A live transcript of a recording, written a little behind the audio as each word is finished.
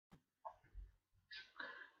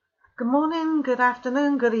Good morning, good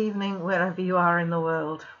afternoon, good evening, wherever you are in the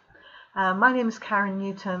world. My name is Karen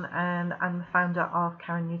Newton and I'm the founder of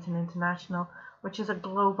Karen Newton International, which is a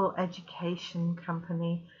global education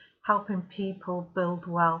company helping people build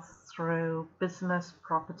wealth through business,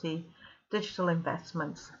 property, digital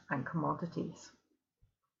investments and commodities.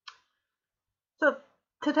 So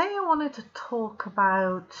today I wanted to talk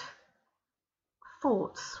about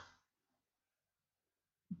thoughts.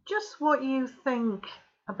 Just what you think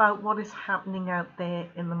about what is happening out there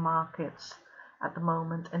in the markets at the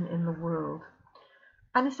moment and in the world.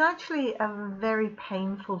 And it's actually a very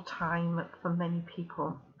painful time for many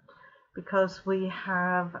people because we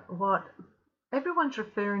have what everyone's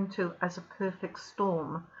referring to as a perfect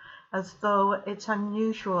storm, as though it's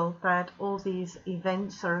unusual that all these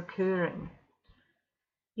events are occurring.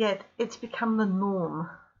 Yet it's become the norm.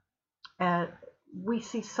 We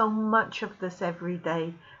see so much of this every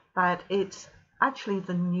day that it's actually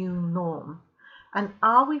the new norm. And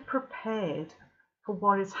are we prepared for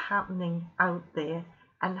what is happening out there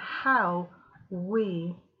and how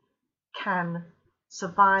we can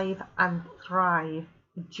survive and thrive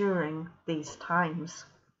during these times?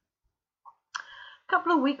 A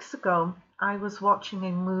couple of weeks ago, I was watching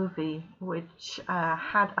a movie which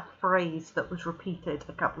had a phrase that was repeated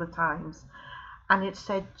a couple of times, and it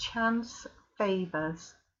said, "Chance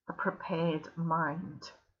favors a prepared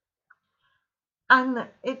mind." And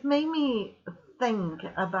it made me think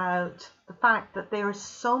about the fact that there is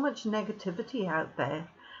so much negativity out there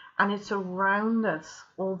and it's around us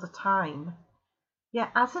all the time.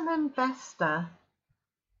 Yet as an investor,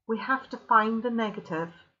 we have to find the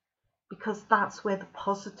negative because that's where the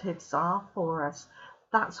positives are for us.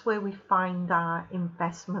 That's where we find our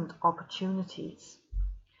investment opportunities.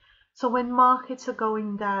 So when markets are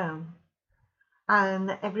going down,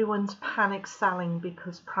 and everyone's panic selling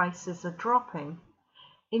because prices are dropping,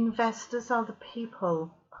 investors are the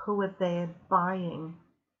people who are there buying.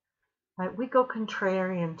 Right? We go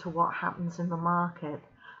contrarian to what happens in the market.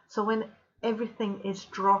 So when everything is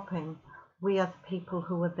dropping, we are the people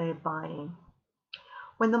who are there buying.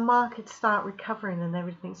 When the markets start recovering and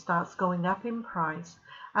everything starts going up in price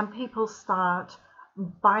and people start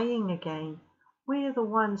buying again, we're the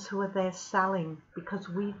ones who are there selling because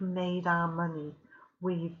we've made our money.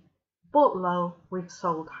 We've bought low, we've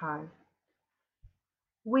sold high.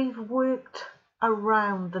 We've worked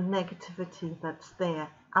around the negativity that's there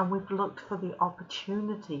and we've looked for the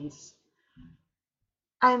opportunities.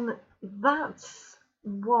 And that's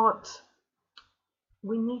what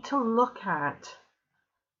we need to look at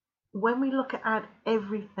when we look at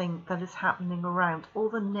everything that is happening around, all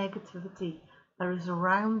the negativity that is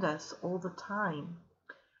around us all the time.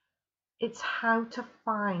 It's how to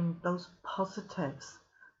find those positives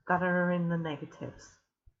that are in the negatives.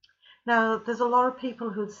 Now, there's a lot of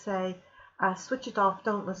people who say, switch it off,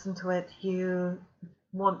 don't listen to it, you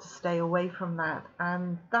want to stay away from that.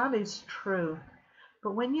 And that is true.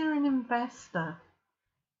 But when you're an investor,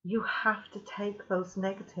 you have to take those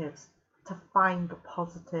negatives to find the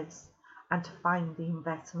positives and to find the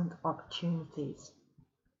investment opportunities.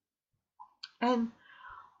 And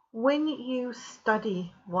when you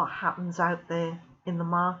study what happens out there in the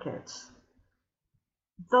markets,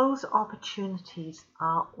 those opportunities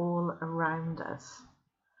are all around us.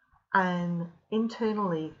 And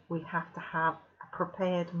internally, we have to have a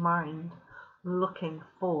prepared mind looking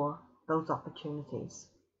for those opportunities.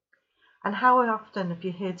 And how often have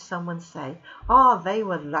you heard someone say, "Oh, they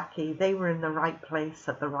were lucky, they were in the right place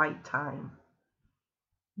at the right time"?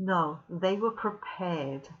 No, they were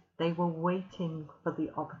prepared. They were waiting for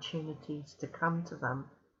the opportunities to come to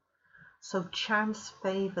them. So chance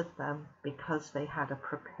favored them because they had a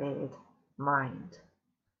prepared mind.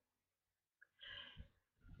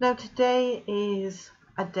 Now today is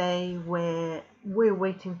a day where we're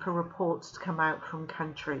waiting for reports to come out from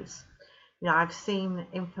countries. I've seen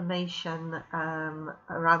information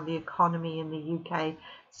around the economy in the UK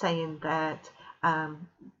saying that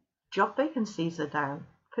job vacancies are down.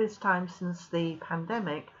 First time since the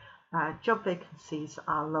pandemic, job vacancies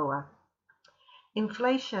are lower.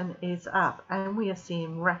 Inflation is up and we are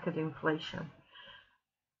seeing record inflation.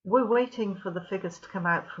 We're waiting for the figures to come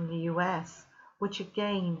out from the US, which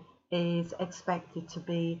again is expected to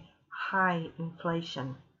be high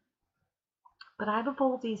inflation. But out of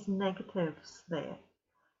all these negatives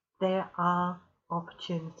there are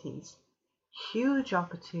opportunities, huge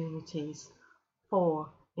opportunities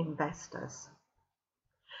for investors.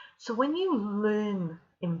 So when you learn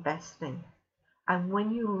investing and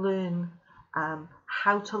when you learn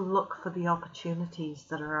how to look for the opportunities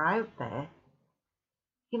that are out there,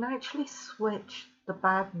 you can actually switch the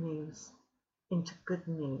bad news into good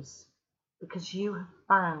news. because you have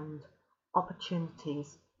found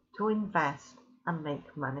opportunities to invest and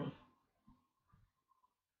make money.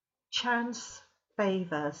 Chance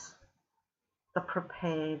favours the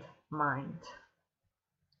prepared mind.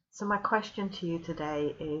 So my question to you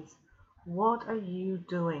today is, what are you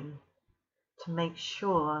doing to make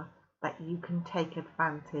sure that you can take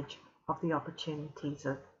advantage of the opportunities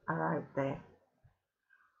that are out there?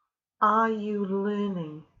 Are you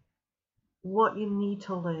learning what you need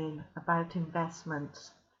to learn about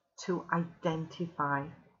investments to identify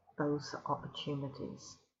those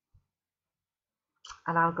opportunities?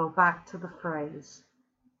 And I'll go back to the phrase,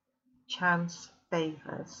 chance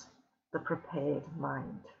favours the prepared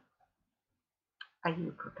mind. Are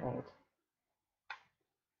you prepared?